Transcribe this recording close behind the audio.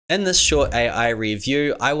In this Short AI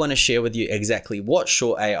review, I want to share with you exactly what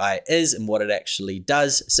Short AI is and what it actually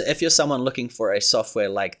does. So if you're someone looking for a software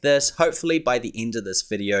like this, hopefully by the end of this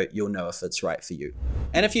video, you'll know if it's right for you.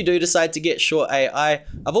 And if you do decide to get Short AI,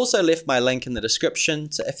 I've also left my link in the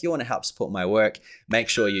description. So if you want to help support my work, make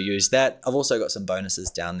sure you use that. I've also got some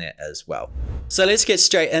bonuses down there as well. So let's get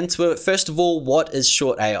straight into it. First of all, what is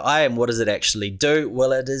Short AI and what does it actually do?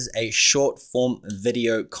 Well, it is a short form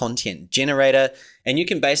video content generator. And you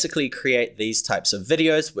can basically create these types of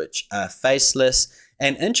videos, which are faceless.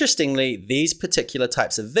 And interestingly, these particular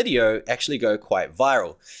types of video actually go quite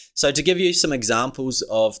viral. So to give you some examples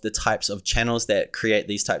of the types of channels that create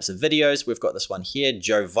these types of videos, we've got this one here,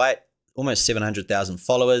 Joe Vite, almost 700,000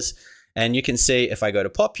 followers. And you can see if I go to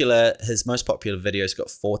popular, his most popular video's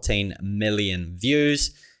got 14 million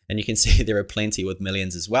views. And you can see there are plenty with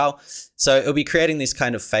millions as well. So it'll be creating these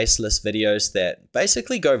kind of faceless videos that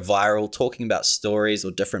basically go viral, talking about stories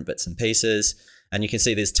or different bits and pieces. And you can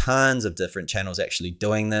see there's tons of different channels actually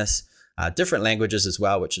doing this, different languages as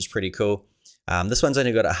well, which is pretty cool. This one's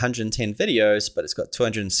only got 110 videos, but it's got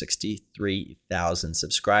 263,000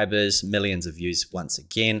 subscribers, millions of views once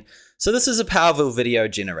again. So this is a powerful video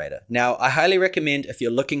generator. Now, I highly recommend if you're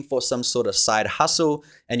looking for some sort of side hustle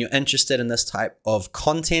and you're interested in this type of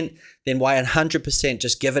content, then why 100%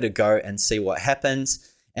 just give it a go and see what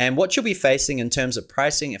happens. And what you'll be facing in terms of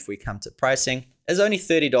pricing, if we come to pricing, is only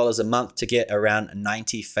 $30 a month to get around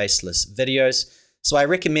 90 faceless videos. So I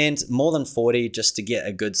recommend more than 40 just to get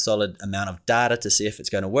a good solid amount of data to see if it's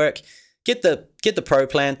going to work. Get the pro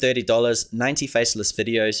plan, $30, 90 faceless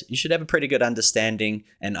videos. You should have a pretty good understanding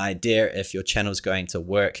and idea if your channel is going to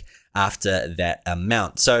work after that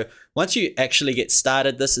amount. So once you actually get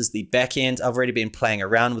started, this is the back end. I've already been playing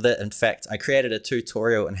around with it. In fact, I created a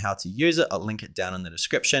tutorial on how to use it. I'll link it down in the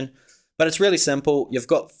description. But it's really simple. You've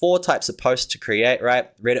got 4 types of posts to create,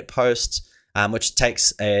 right? Reddit posts, which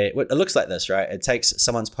takes it looks like this, right? It takes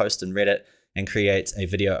someone's post in Reddit and creates a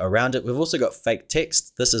video around it. We've also got fake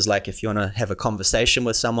text. This is like if you want to have a conversation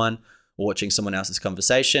with someone or watching someone else's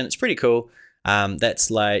conversation. It's pretty cool.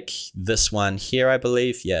 That's like this one here, I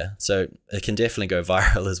believe. Yeah, so it can definitely go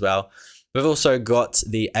viral as well. We've also got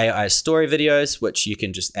the AI story videos, which you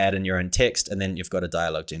can just add in your own text, and then you've got a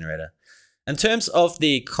dialogue generator. In terms of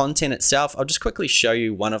the content itself, I'll just quickly show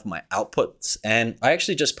you one of my outputs. And I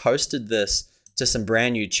actually just posted this to some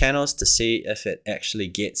brand new channels to see if it actually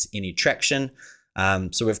gets any traction.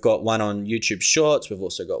 So we've got one on YouTube Shorts, we've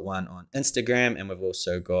also got one on Instagram, and we've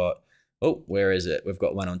also got, oh, where is it? We've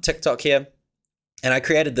got one on TikTok here. And I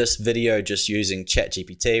created this video just using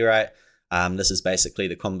ChatGPT, right? This is basically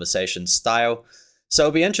the conversation style. So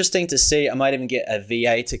it'll be interesting to see. I might even get a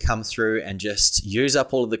VA to come through and just use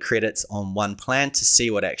up all of the credits on one plan to see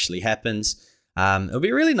what actually happens. It'll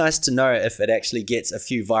be really nice to know if it actually gets a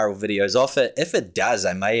few viral videos off it. If it does,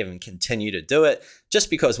 I may even continue to do it just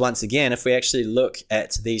because, once again, if we actually look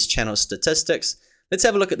at these channel statistics, let's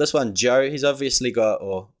have a look at this one, Joe. He's obviously got,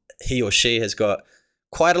 or he or she has got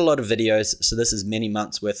quite a lot of videos. So this is many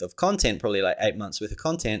months worth of content, probably like 8 months worth of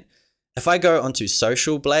content. If I go onto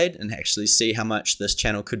Social Blade and actually see how much this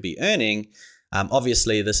channel could be earning,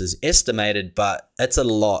 obviously this is estimated, but it's a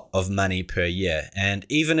lot of money per year. And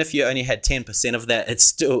even if you only had 10% of that, it's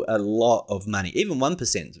still a lot of money. Even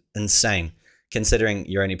 1% is insane, considering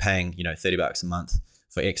you're only paying, $30 a month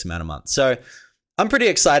for X amount of months. So I'm pretty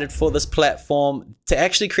excited for this platform. To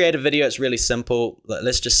actually create a video, it's really simple.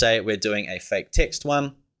 Let's just say we're doing a fake text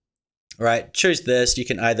one, right? Choose this. You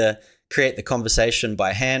can either create the conversation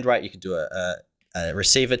by hand, right? You could do a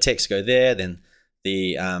receiver text, go there, then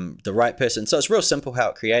the right person. So it's real simple how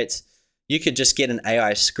it creates. You could just get an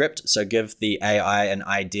AI script. So give the AI an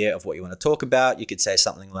idea of what you want to talk about. You could say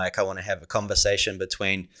something like, I want to have a conversation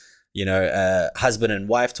between, husband and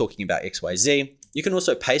wife talking about XYZ. You can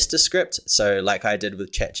also paste a script. So like I did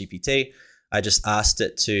with ChatGPT, I just asked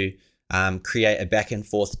it to create a back and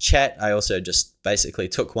forth chat. I also just basically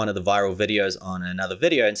took one of the viral videos on another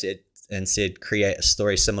video and said create a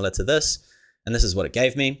story similar to this. And this is what it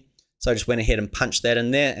gave me. So I just went ahead and punched that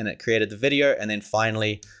in there and it created the video. And then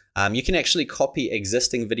finally, you can actually copy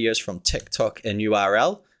existing videos from TikTok and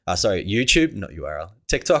YouTube, not URL,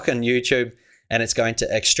 TikTok and YouTube. And it's going to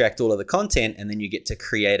extract all of the content and then you get to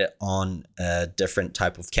create it on a different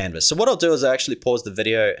type of canvas. So what I'll do is I'll actually pause the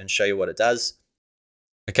video and show you what it does.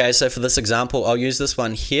 Okay, so for this example, I'll use this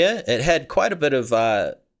one here. It had quite a bit of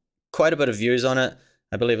views on it.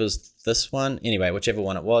 I believe it was this one. Anyway, whichever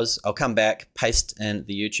one it was, I'll come back, paste in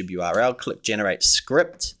the YouTube URL, click generate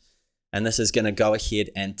script. And this is going to go ahead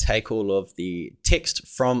and take all of the text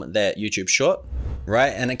from that YouTube short,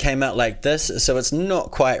 right? And it came out like this, so it's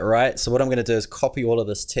not quite right. So what I'm gonna do is copy all of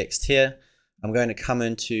this text here. I'm going to come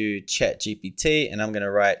into ChatGPT and I'm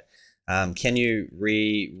gonna write, can you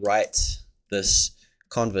rewrite this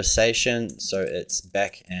conversation so it's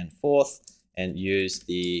back and forth and use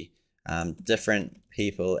the different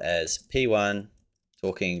people as P1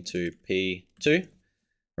 talking to P2,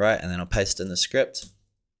 right? And then I'll paste in the script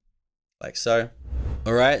like so.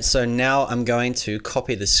 All right, so now I'm going to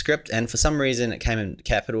copy the script, and for some reason it came in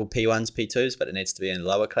capital P1s, P2s, but it needs to be in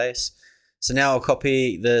lowercase. So now I'll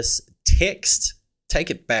copy this text, take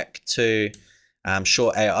it back to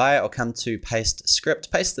Short.ai. I'll come to paste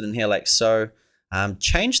script, paste it in here like so.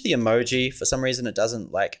 Change the emoji. For some reason it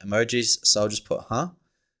doesn't like emojis, so I'll just put huh,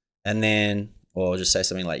 and then, or I'll just say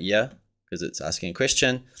something like yeah, because it's asking a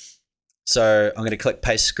question. So I'm going to click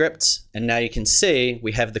paste script, and now you can see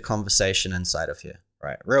we have the conversation inside of here,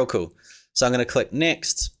 right? Real cool. So I'm going to click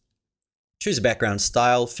next, choose a background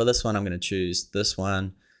style. For this one, I'm going to choose this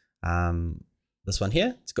one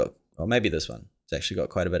here. It's got, or maybe this one. It's actually got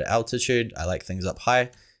quite a bit of altitude. I like things up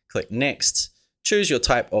high. Click next, choose your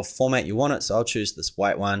type of format you want it. So I'll choose this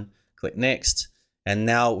white one, click next. And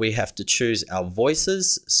now we have to choose our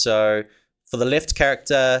voices. So for the left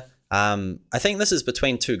character, I think this is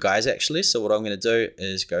between two guys actually. So what I'm going to do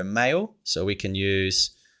is go male. So we can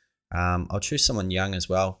use, I'll choose someone young as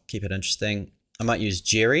well. Keep it interesting. I might use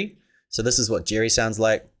Jerry. So this is what Jerry sounds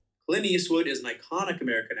like. Clint Eastwood is an iconic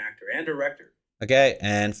American actor and director. Okay.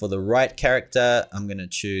 And for the right character, I'm going to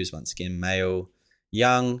choose once again, male,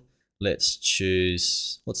 young. Let's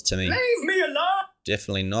choose, what's Timmy? Leave me alone.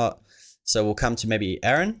 Definitely not. So we'll come to maybe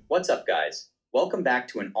Aaron. What's up, guys? Welcome back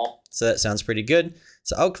to an all. So that sounds pretty good.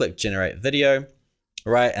 So I'll click generate video,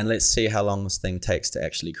 right? And let's see how long this thing takes to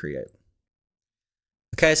actually create.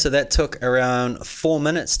 Okay, so that took around 4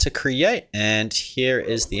 minutes to create, and here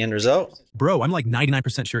is the end result. Bro, I'm like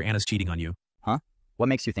 99% sure Anna's cheating on you. Huh? What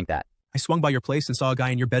makes you think that? I swung by your place and saw a guy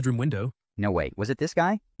in your bedroom window. No way. Was it this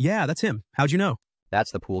guy? Yeah, that's him. How'd you know?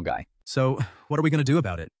 That's the pool guy. So, what are we going to do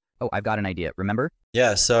about it? Oh, I've got an idea. Remember?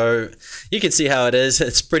 Yeah, so you can see how it is.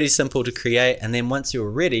 It's pretty simple to create, and then once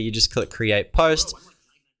you're ready, you just click create post.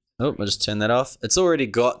 Oh, I'll just turn that off. It's already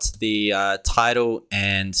got the title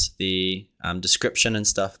and the description and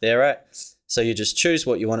stuff there, right? So you just choose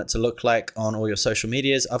what you want it to look like on all your social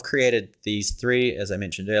medias. I've created these 3, as I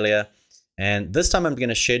mentioned earlier, and this time I'm going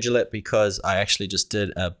to schedule it because I actually just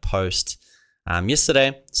did a post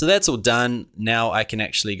yesterday. So that's all done. Now I can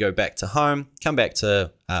actually go back to home, come back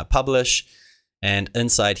to publish, and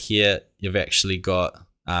inside here, you've actually got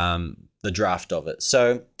the draft of it.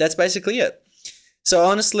 So that's basically it. So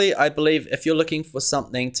honestly, I believe if you're looking for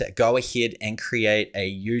something to go ahead and create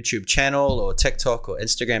a YouTube channel or TikTok or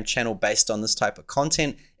Instagram channel based on this type of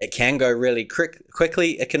content, it can go really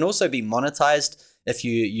quickly. It can also be monetized if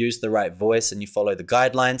you use the right voice and you follow the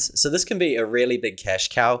guidelines. So this can be a really big cash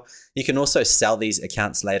cow. You can also sell these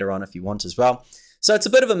accounts later on if you want as well. So it's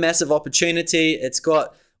a bit of a massive opportunity. It's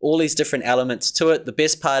got all these different elements to it. The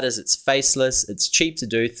best part is it's faceless. It's cheap to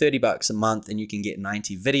do, 30 bucks a month, and you can get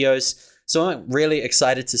 90 videos. So I'm really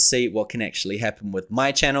excited to see what can actually happen with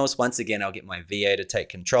my channels. Once again, I'll get my VA to take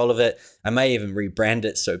control of it. I may even rebrand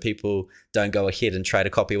it so people don't go ahead and try to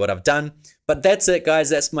copy what I've done. But that's it, guys.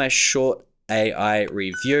 That's my Short.ai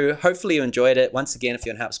review. Hopefully you enjoyed it. Once again, if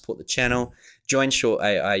you want to help support the channel, join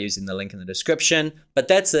Short.ai using the link in the description. But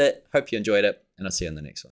that's it. Hope you enjoyed it, and I'll see you in the next one.